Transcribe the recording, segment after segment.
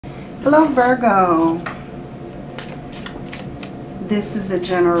Hello Virgo. This is a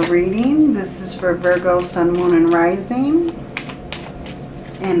general reading. This is for Virgo, Sun, Moon, and Rising.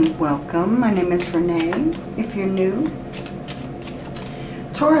 And welcome. My name is Renee. If you're new.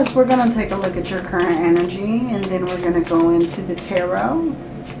 Taurus, we're going to take a look at your current energy. And then we're going to go into the tarot.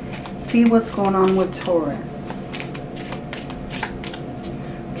 See what's going on with Taurus.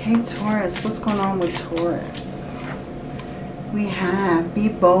 Okay, Taurus. What's going on with Taurus? We have, be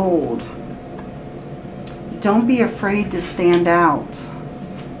bold. Don't be afraid to stand out.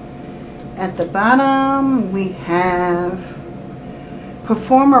 At the bottom, we have,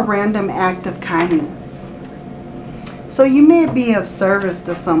 perform a random act of kindness. So you may be of service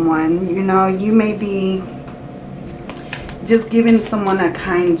to someone. You know, you may be just giving someone a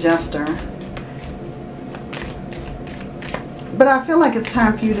kind gesture. But I feel like it's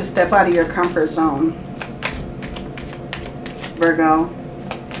time for you to step out of your comfort zone. Virgo,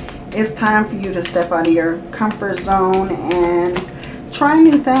 it's time for you to step out of your comfort zone and try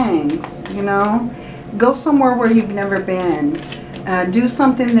new things, you know. Go somewhere where you've never been. Do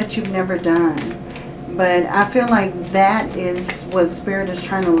something that you've never done. But I feel like that is what Spirit is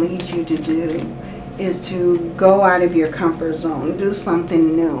trying to lead you to do, is to go out of your comfort zone. Do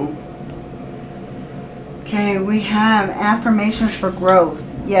something new. Okay, we have affirmations for growth.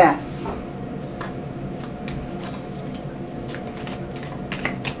 Yes.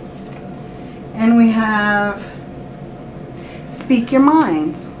 And we have speak your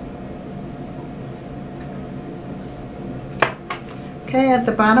mind. Okay, at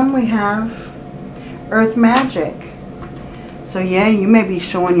the bottom we have earth magic. So yeah, you may be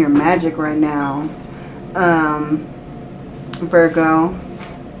showing your magic right now, Virgo.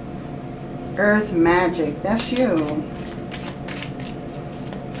 Earth magic, that's you.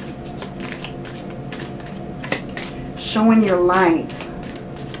 Showing your light.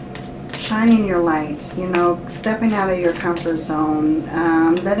 Shining your light, you know, stepping out of your comfort zone,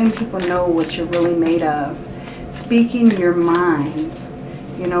 letting people know what you're really made of, speaking your mind.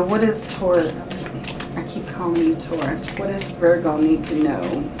 You know, what is Taurus? I keep calling you Taurus. What does Virgo need to know?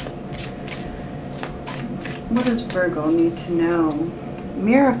 What does Virgo need to know?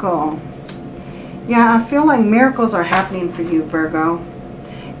 Miracle. Yeah, I feel like miracles are happening for you, Virgo.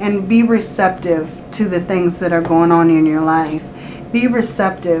 And be receptive to the things that are going on in your life. Be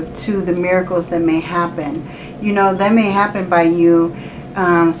receptive to the miracles that may happen. You know, that may happen by you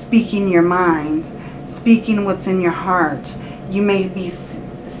speaking your mind, speaking what's in your heart. You may be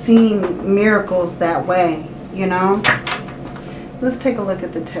seeing miracles that way, you know. Let's take a look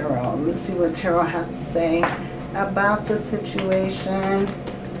at the tarot. Let's see what tarot has to say about the situation.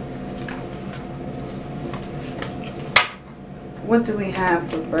 What do we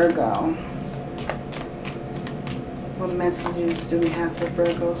have for Virgo? What messages do we have for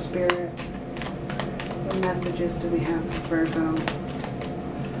Virgo, Spirit? What messages do we have for Virgo?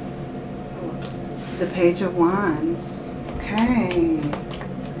 The Page of Wands. Okay.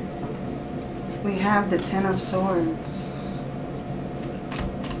 We have the Ten of Swords.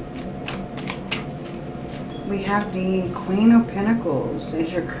 We have the Queen of Pentacles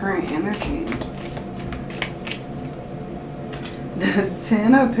as your current energy. The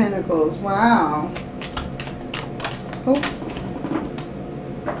Ten of Pentacles. Wow. Oh.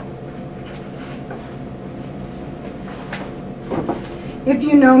 If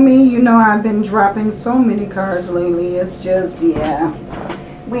you know me, you know I've been dropping so many cards lately. It's just, yeah.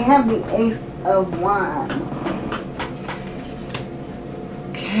 We have the Ace of Wands.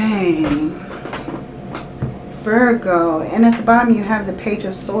 Okay. Virgo. And at the bottom you have the Page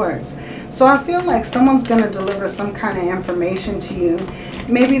of Swords. So I feel like someone's going to deliver some kind of information to you.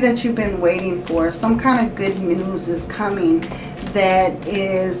 Maybe that you've been waiting for. Some kind of good news is coming that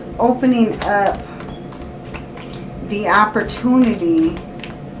is opening up the opportunity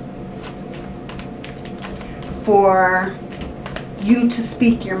for you to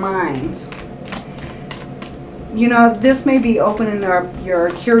speak your mind. You know, this may be opening up your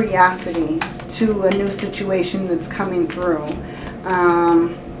curiosity to a new situation that's coming through.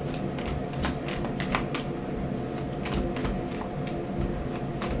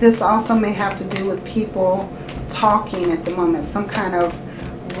 This also may have to do with people talking at the moment. Some kind of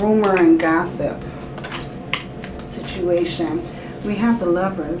rumor and gossip situation. We have the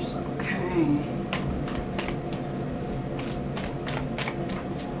Lovers. Okay.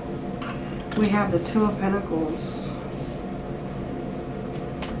 We have the Two of Pentacles.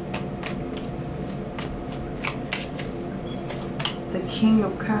 The King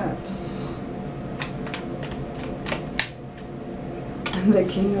of Cups. The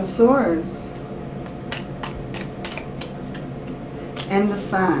King of Swords. And the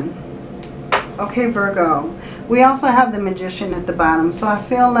Sun. Okay, Virgo. We also have the Magician at the bottom. So I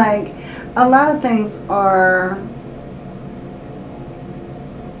feel like a lot of things are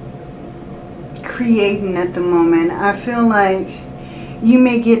creating at the moment. I feel like you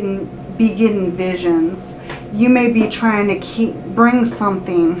may be getting visions. You may be trying to bring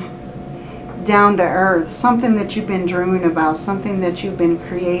something down to earth, something that you've been dreaming about, something that you've been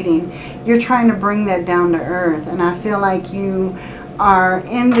creating. You're trying to bring that down to earth, and I feel like you are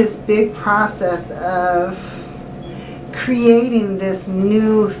in this big process of creating this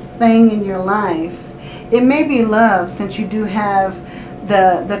new thing in your life. It may be love, since you do have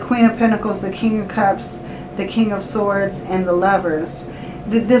the Queen of Pentacles, the King of Cups, the King of Swords, and the Lovers.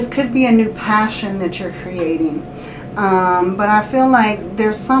 This could be a new passion that you're creating. But I feel like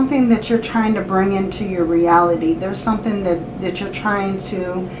there's something that you're trying to bring into your reality. There's something that you're trying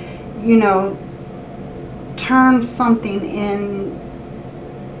to, you know, turn something in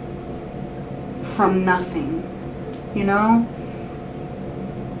from nothing, you know?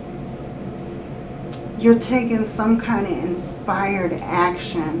 You're taking some kind of inspired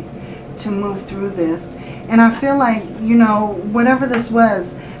action to move through this. And I feel like, you know, whatever this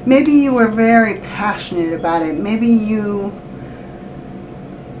was, maybe you were very passionate about it. Maybe you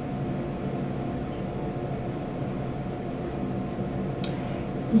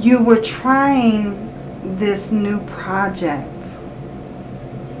were trying this new project.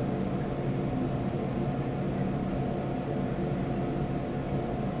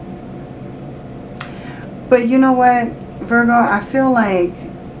 But you know what, Virgo, I feel like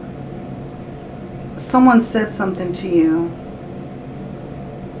someone said something to you.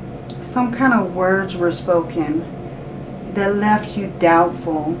 Some kind of words were spoken that left you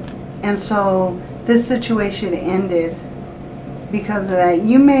doubtful. And so this situation ended because of that.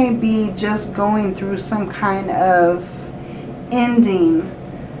 You may be just going through some kind of ending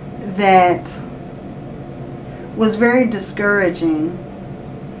that was very discouraging.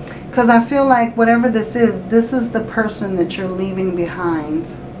 Because I feel like whatever this is the person that you're leaving behind.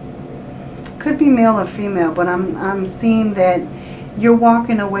 Could be male or female, but I'm seeing that you're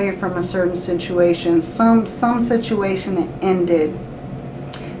walking away from a certain situation. Some situation ended.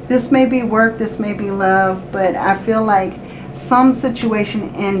 This may be work, this may be love, but I feel like some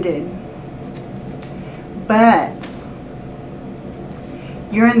situation ended. But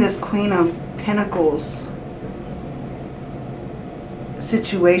you're in this Queen of Pentacles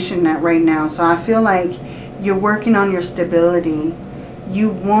situation right now. So I feel like you're working on your stability. You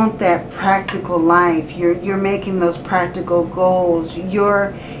want that practical life. You're making those practical goals.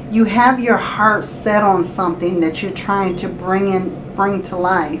 You have your heart set on something that you're trying to bring to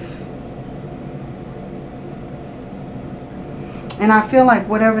life. And I feel like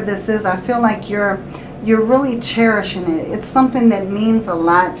whatever this is, I feel like you're really cherishing it. It's something that means a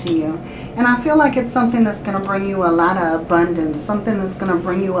lot to you. And I feel like it's something that's going to bring you a lot of abundance. Something that's going to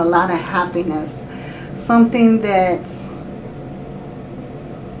bring you a lot of happiness. Something that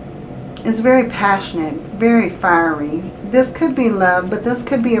is very passionate, very fiery. This could be love, but this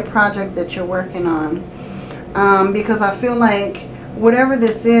could be a project that you're working on. Because I feel like whatever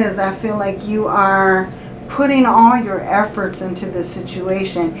this is, I feel like you are putting all your efforts into this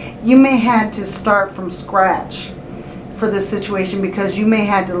situation. You may have to start from scratch for this situation because you may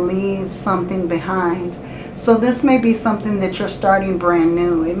have to leave something behind. So this may be something that you're starting brand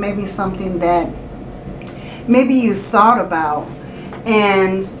new. It may be something that maybe you thought about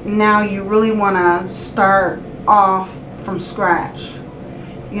and now you really want to start off from scratch.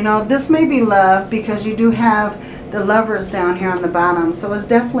 You know, this may be love because you do have the Lovers down here on the bottom. So it's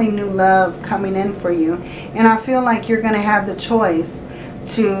definitely new love coming in for you. And I feel like you're going to have the choice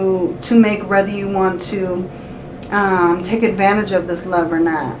to make whether you want to take advantage of this love or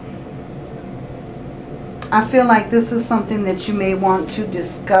not. I feel like this is something that you may want to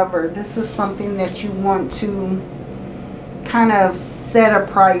discover. This is something that you want to kind of set a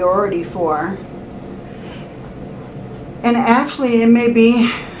priority for. And actually it may be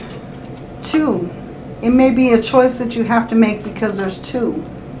two. It may be a choice that you have to make because there's two.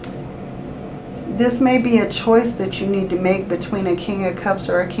 This may be a choice that you need to make between a King of Cups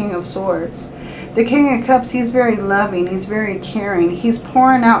or a King of Swords. The King of Cups, he's very loving. He's very caring. He's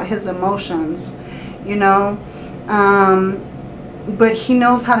pouring out his emotions, you know. But he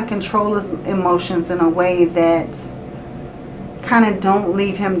knows how to control his emotions in a way that kind of don't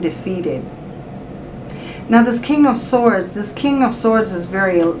leave him defeated. Now this King of Swords is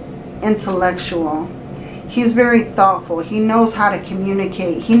very intellectual. He's very thoughtful. He knows how to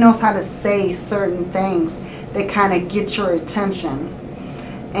communicate. He knows how to say certain things that kind of get your attention.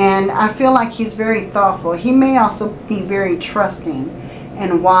 And I feel like he's very thoughtful. He may also be very trusting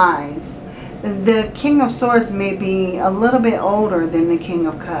and wise. The King of Swords may be a little bit older than the King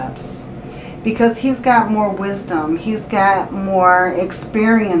of Cups, because he's got more wisdom. He's got more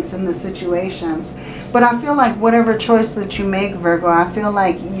experience in the situations. But I feel like whatever choice that you make, Virgo, I feel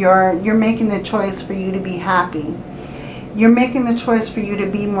like you're making the choice for you to be happy. You're making the choice for you to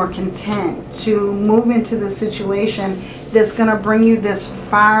be more content, to move into the situation that's going to bring you this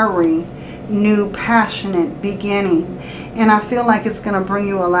fiery, new, passionate beginning. And I feel like it's going to bring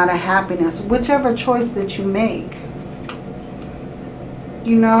you a lot of happiness, whichever choice that you make.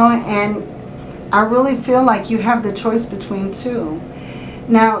 You know, and I really feel like you have the choice between two.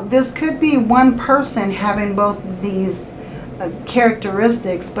 Now, this could be one person having both of these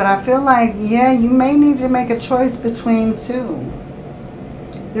characteristics, but I feel like, yeah, you may need to make a choice between two.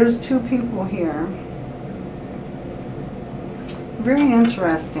 There's two people here. Very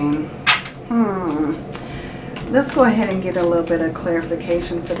interesting. Let's go ahead and get a little bit of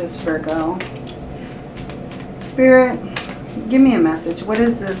clarification for this, Virgo. Spirit, give me a message. What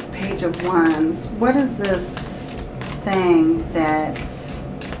is this Page of Wands? What is this thing that's,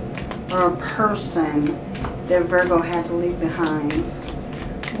 or a person that Virgo had to leave behind?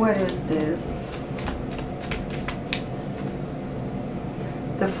 What is this?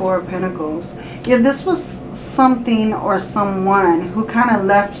 The Four of Pentacles. Yeah, this was something or someone who kind of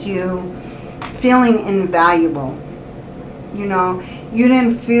left you feeling invaluable. You know, you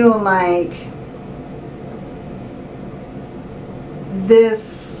didn't feel like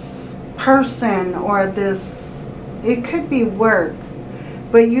this person or this, it could be work,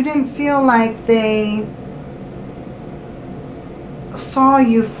 but you didn't feel like they saw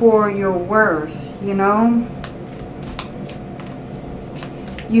you for your worth, you know.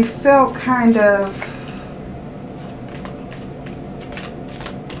 You felt kind of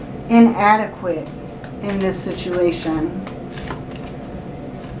inadequate in this situation.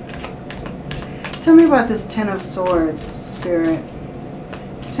 Tell me about this Ten of Swords, Spirit.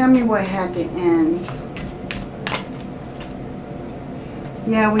 Tell me what had to end.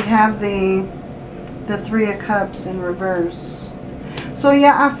 Yeah, we have the Three of Cups in reverse. So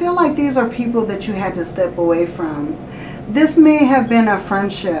yeah, I feel like these are people that you had to step away from. This may have been a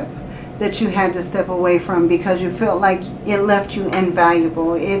friendship that you had to step away from because you felt like it left you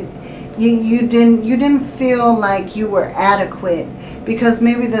invaluable. You didn't feel like you were adequate because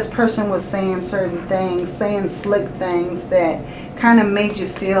maybe this person was saying certain things, saying slick things that kind of made you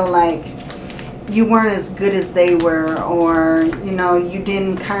feel like you weren't as good as they were, or you know, you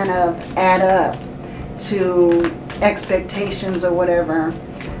didn't kind of add up to expectations or whatever.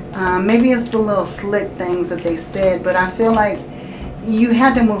 Maybe it's the little slick things that they said, but I feel like you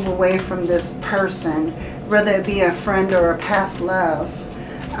had to move away from this person, whether it be a friend or a past love.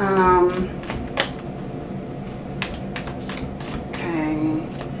 Okay.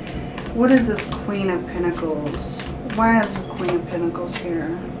 What is this Queen of Pentacles? Why is the Queen of Pentacles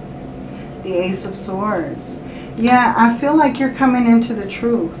here? The Ace of Swords. Yeah, I feel like you're coming into the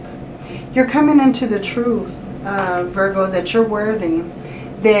truth. You're coming into the truth, Virgo, that you're worthy.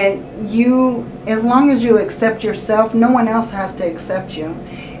 That you, as long as you accept yourself, no one else has to accept you.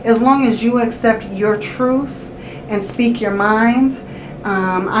 As long as you accept your truth and speak your mind,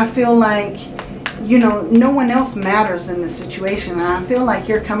 I feel like, you know, no one else matters in the situation. And I feel like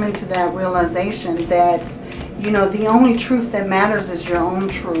you're coming to that realization that, you know, the only truth that matters is your own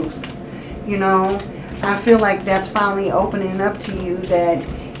truth. You know, I feel like that's finally opening up to you that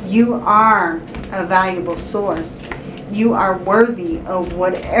you are a valuable source. You are worthy of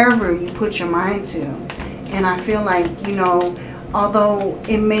whatever you put your mind to. And I feel like, you know, although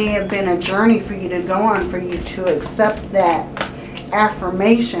it may have been a journey for you to go on, for you to accept that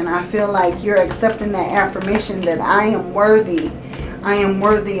affirmation, I feel like you're accepting that affirmation that I am worthy. I am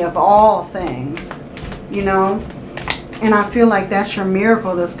worthy of all things, you know. And I feel like that's your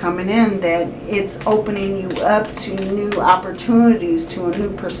miracle that's coming in, that it's opening you up to new opportunities, to a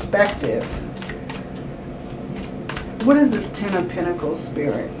new perspective. What is this Ten of Pentacles,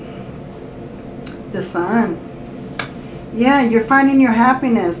 Spirit? The Sun. Yeah, you're finding your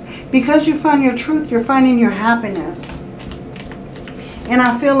happiness. Because you found your truth, you're finding your happiness. And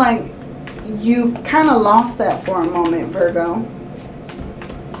I feel like you kind of lost that for a moment, Virgo.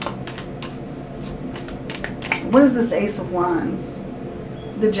 What is this Ace of Wands?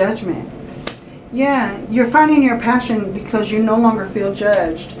 The Judgment. Yeah, you're finding your passion because you no longer feel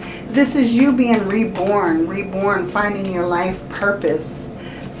judged. This is you being reborn, finding your life purpose,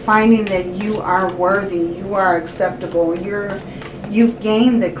 finding that you are worthy, you are acceptable, you've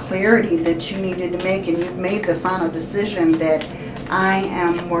gained the clarity that you needed to make, and you've made the final decision that I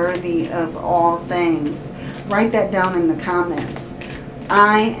am worthy of all things. Write that down in the comments.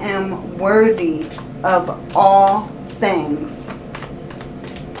 I am worthy of all things.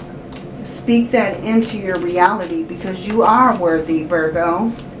 Speak that into your reality, because you are worthy,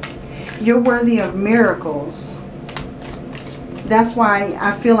 Virgo. You're worthy of miracles. That's why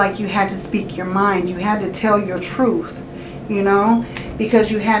I feel like you had to speak your mind. You had to tell your truth, you know, because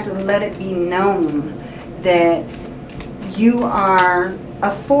you had to let it be known that you are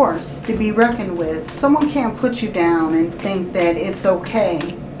a force to be reckoned with. Someone can't put you down and think that it's okay,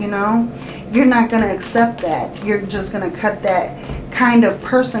 you know. You're not going to accept that. You're just going to cut that kind of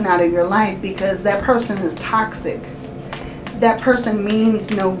person out of your life, because that person is toxic. That person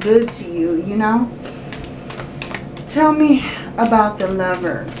means no good to you, you know. Tell me about the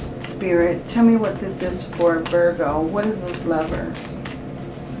Lovers, Spirit. Tell me what this is for Virgo. What is this Lovers?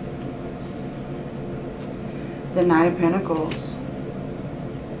 The Knight of Pentacles.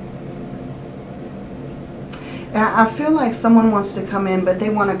 I feel like someone wants to come in, but they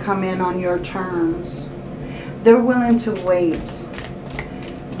want to come in on your terms. They're willing to wait.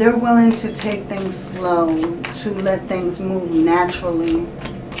 They're willing to take things slow, to let things move naturally.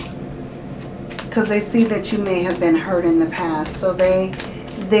 Because they see that you may have been hurt in the past. So they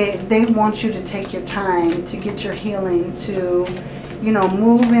want you to take your time to get your healing, to, you know,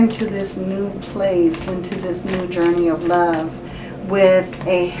 move into this new place, into this new journey of love with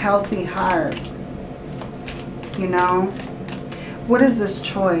a healthy heart. You know, what is this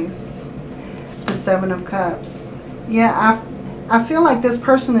choice? The Seven of Cups. Yeah, I feel like this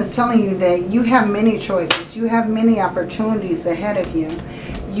person is telling you that you have many choices. You have many opportunities ahead of you.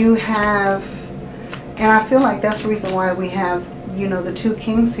 You have, and I feel like that's the reason why we have, you know, the two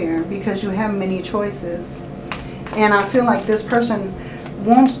kings here, because you have many choices. And I feel like this person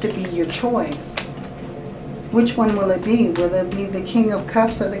wants to be your choice. Which one will it be? Will it be the King of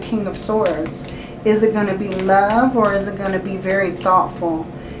Cups or the King of Swords? Is it going to be love, or is it going to be very thoughtful,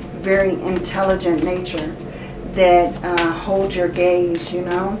 very intelligent nature that holds your gaze, you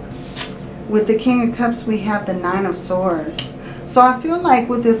know? With the King of Cups, we have the Nine of Swords. So I feel like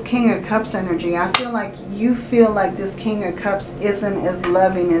with this King of Cups energy, I feel like you feel like this King of Cups isn't as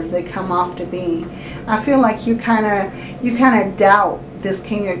loving as they come off to be. I feel like you kind of doubt this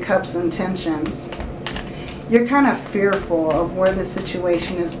King of Cups intentions. You're kind of fearful of where the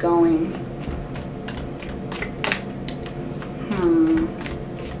situation is going.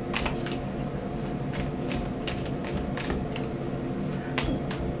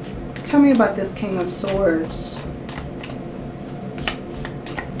 Tell me about this King of Swords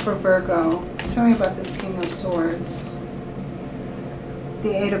for Virgo. Tell me about this King of Swords.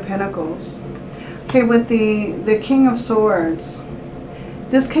 The Eight of Pentacles. Okay, with the King of Swords,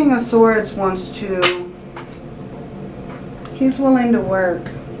 this King of Swords wants to, he's willing to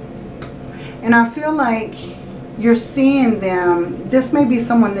work. And I feel like you're seeing them. This may be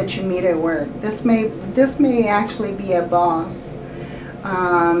someone that you meet at work. This may actually be a boss.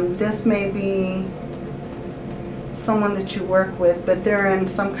 This may be someone that you work with, but they're in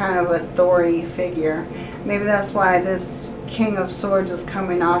some kind of authority figure. Maybe that's why this King of Swords is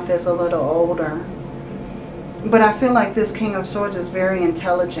coming off as a little older. But I feel like this King of Swords is very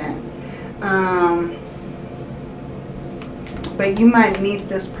intelligent. But you might meet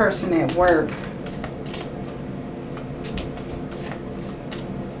this person at work.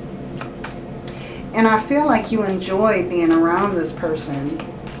 And I feel like you enjoy being around this person.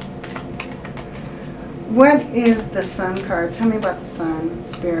 What is the Sun card? Tell me about the Sun,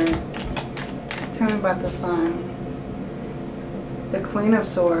 Spirit. Tell me about the Sun. The Queen of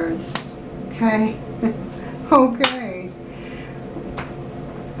Swords. Okay. Okay.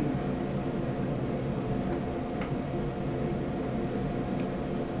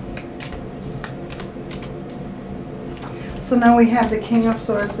 So now we have the King of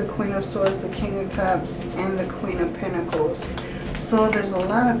Swords, the Queen of Swords, the King of Cups, and the Queen of Pentacles. So there's a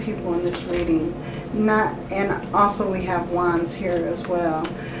lot of people in this reading. And also we have Wands here as well.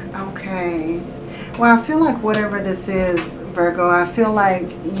 Okay. Well, I feel like whatever this is, Virgo, I feel like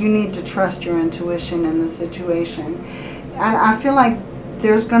you need to trust your intuition in this situation. I feel like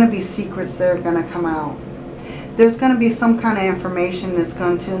there's going to be secrets that are going to come out. There's going to be some kind of information that's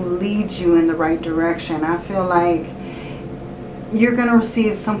going to lead you in the right direction. I feel like you're going to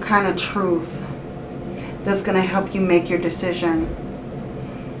receive some kind of truth that's going to help you make your decision.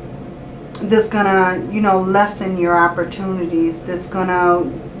 That's going to, you know, lessen your opportunities. That's going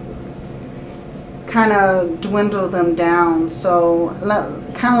to kind of dwindle them down. So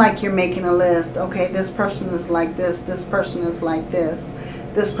kind of like you're making a list. Okay, this person is like this. This person is like this.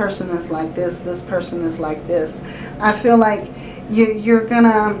 This person is like this. This person is like this. I feel like you're going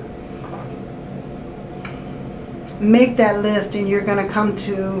to make that list and you're going to come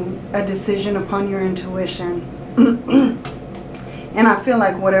to a decision upon your intuition. And I feel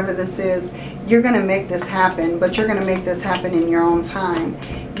like whatever this is, you're going to make this happen, but you're going to make this happen in your own time.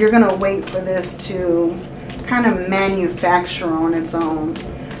 You're going to wait for this to kind of manufacture on its own.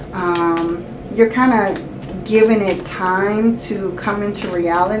 You're kind of giving it time to come into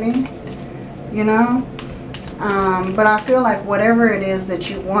reality, you know. But I feel like whatever it is that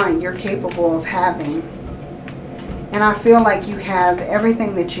you want, you're capable of having. And I feel like you have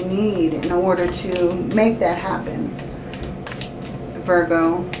everything that you need in order to make that happen,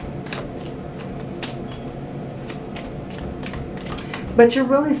 Virgo. But you're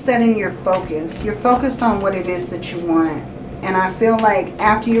really setting your focus. You're focused on what it is that you want. And I feel like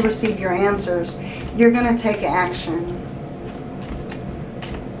after you receive your answers, you're going to take action.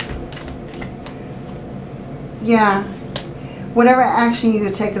 Yeah. Whatever action you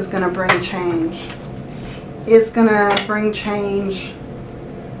take is going to bring change. It's going to bring change,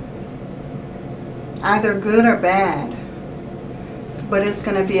 either good or bad. But it's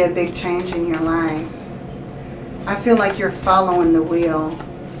going to be a big change in your life. I feel like you're following the wheel.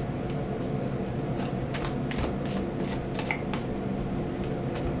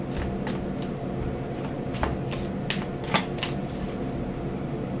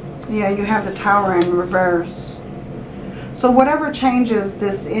 Yeah, you have the Tower in reverse. So whatever changes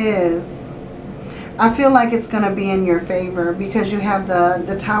this is, I feel like it's going to be in your favor because you have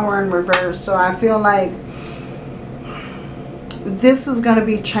the Tower in reverse. So I feel like this is going to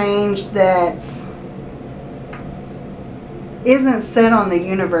be change that isn't set on the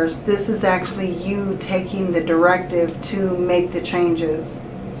universe. This is actually you taking the directive to make the changes.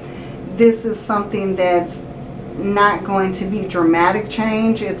 This is something that's not going to be dramatic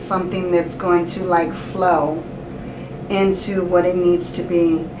change. It's something that's going to like flow into what it needs to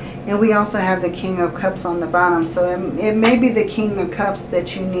be. And we also have the King of Cups on the bottom. So it may be the King of Cups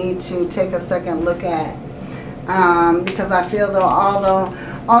that you need to take a second look at. Because I feel though,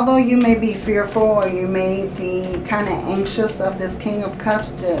 although you may be fearful or you may be kind of anxious of this King of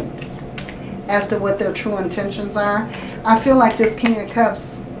Cups as to what their true intentions are, I feel like this King of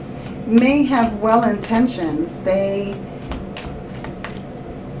Cups may have well intentions. They,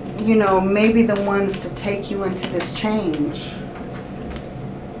 you know, may be the ones to take you into this change.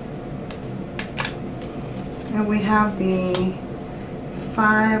 And we have the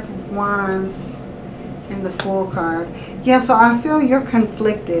 5 of Wands in the Fool card. Yeah, so I feel you're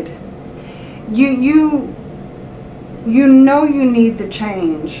conflicted. You know you need the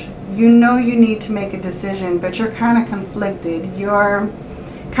change. You know you need to make a decision, but you're kind of conflicted. You're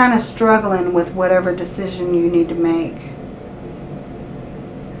kind of struggling with whatever decision you need to make.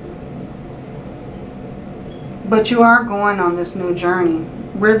 But you are going on this new journey.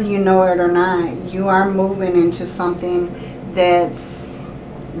 Whether you know it or not, you are moving into something that's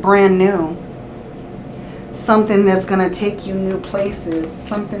brand new. Something that's going to take you new places.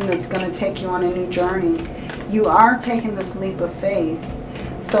 Something that's going to take you on a new journey. You are taking this leap of faith.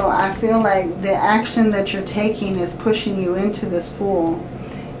 So I feel like the action that you're taking is pushing you into this Fool.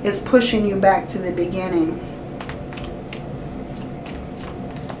 It's pushing you back to the beginning.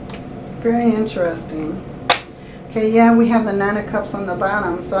 Very interesting. Okay, yeah, we have the 9 of Cups on the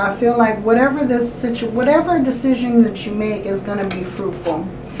bottom. So I feel like whatever decision that you make is going to be fruitful.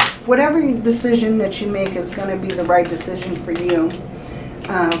 Whatever decision that you make is going to be the right decision for you,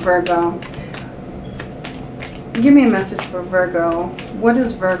 Virgo. Give me a message for Virgo. What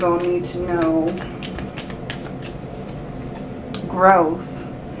does Virgo need to know? Growth.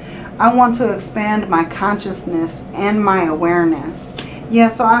 I want to expand my consciousness and my awareness. Yeah,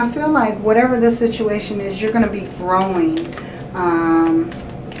 so I feel like whatever the situation is, you're going to be growing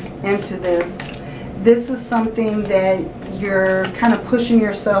into this. This is something that you're kind of pushing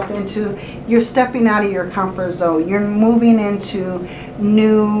yourself into. You're stepping out of your comfort zone. You're moving into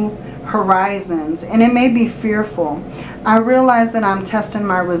new horizons. And it may be fearful. I realize that I'm testing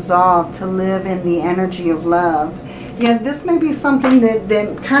my resolve to live in the energy of love. Yeah, this may be something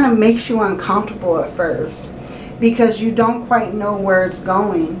that kind of makes you uncomfortable at first, because you don't quite know where it's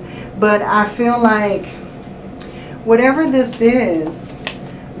going. But I feel like whatever this is,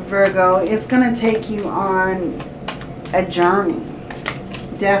 Virgo, it's going to take you on a journey.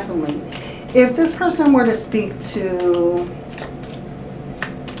 Definitely. If this person were to speak to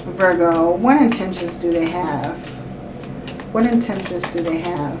Virgo, what intentions do they have? What intentions do they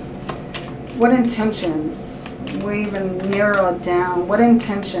have? What intentions? We'll even narrow it down. What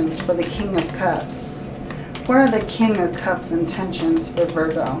intentions for the King of Cups? What are the King of Cups intentions for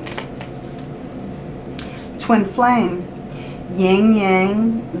Virgo? Twin Flame. yin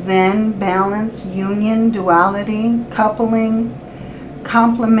yang, zen, balance, union, duality, coupling,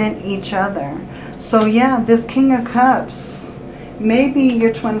 complement each other. So yeah, this King of Cups may be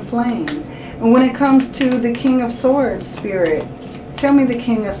your twin flame. And when it comes to the King of Swords, Spirit, tell me the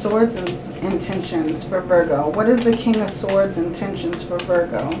King of Swords intentions for Virgo. What is the King of Swords intentions for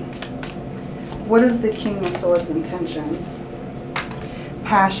Virgo? What is the King of Swords intentions?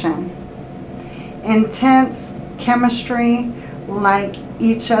 Passion. Intense chemistry, like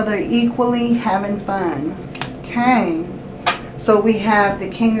each other equally, having fun. Okay. So we have the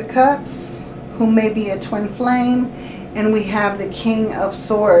King of Cups, who may be a twin flame, and we have the King of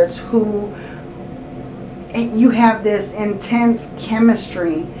Swords, who you have this intense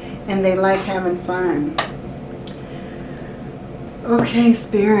chemistry and they like having fun. Okay,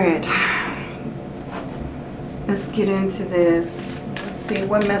 Spirit. Let's get into this. Let's see,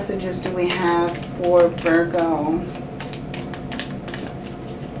 what messages do we have for Virgo?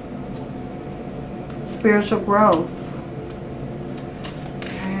 Spiritual growth.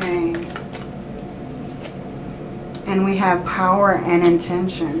 Okay. And we have power and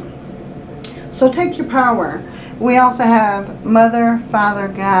intention. So take your power. We also have Mother, Father,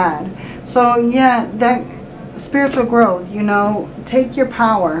 God. So yeah, that spiritual growth, you know, take your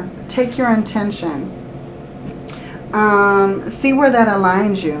power, take your intention. See where that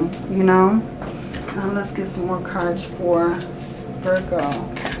aligns you, you know. Let's get some more cards for Virgo.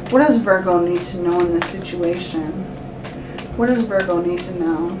 What does Virgo need to know in this situation? What does Virgo need to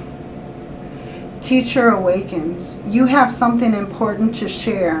know? Teacher awakens. You have something important to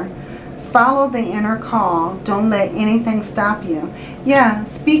share. Follow the inner call. Don't let anything stop you. Yeah,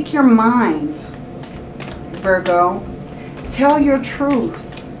 speak your mind, Virgo. Tell your truth.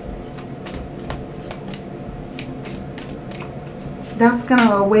 That's going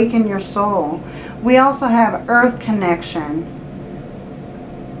to awaken your soul. We also have Earth connection.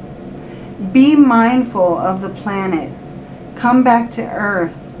 Be mindful of the planet. Come back to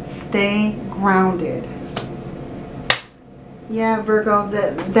Earth. Stay grounded. Yeah, Virgo,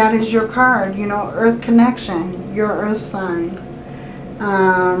 that is your card, you know, Earth connection, your Earth sign.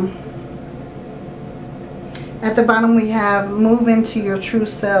 At the bottom we have move into your true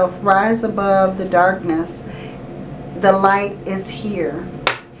self, rise above the darkness. The light is here.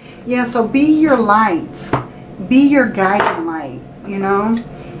 Yeah, so be your light. Be your guiding light, you know.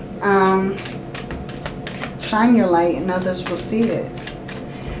 Shine your light and others will see it.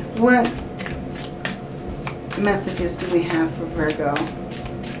 What messages do we have for Virgo?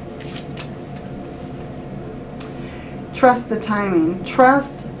 Trust the timing.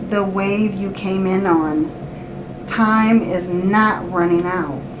 Trust the wave you came in on. Time is not running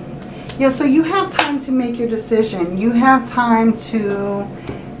out. Yeah, so you have time to make your decision. You have time to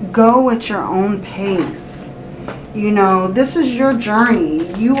go at your own pace. You know, this is your journey.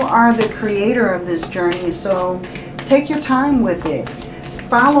 You are the creator of this journey, so take your time with it.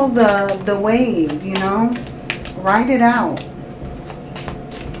 Follow the wave, you know. Write it out.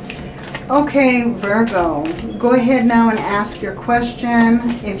 Okay, Virgo, go ahead now and ask your question.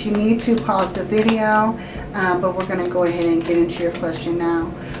 If you need to, pause the video, but we're going to go ahead and get into your question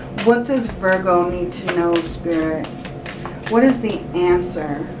now. What does Virgo need to know, Spirit? What is the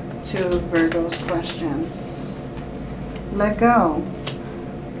answer to Virgo's questions? Let go.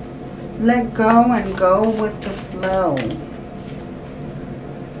 Let go and go with the flow.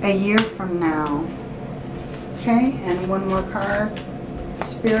 A year from now. Okay, and one more card.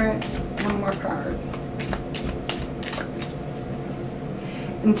 Spirit, one more card.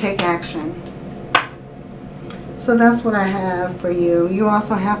 And take action. So that's what I have for you. You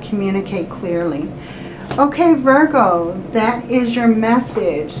also have communicate clearly. Okay, Virgo, that is your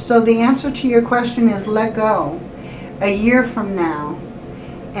message. So the answer to your question is let go. A year from now.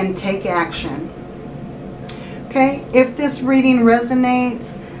 And take action. Okay, if this reading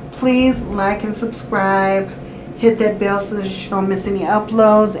resonates, please like and subscribe. Hit that bell so that you don't miss any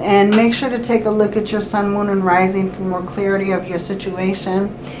uploads. And make sure to take a look at your sun, moon, and rising for more clarity of your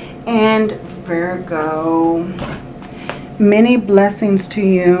situation. And Virgo, many blessings to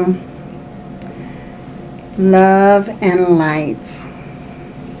you. Love and light.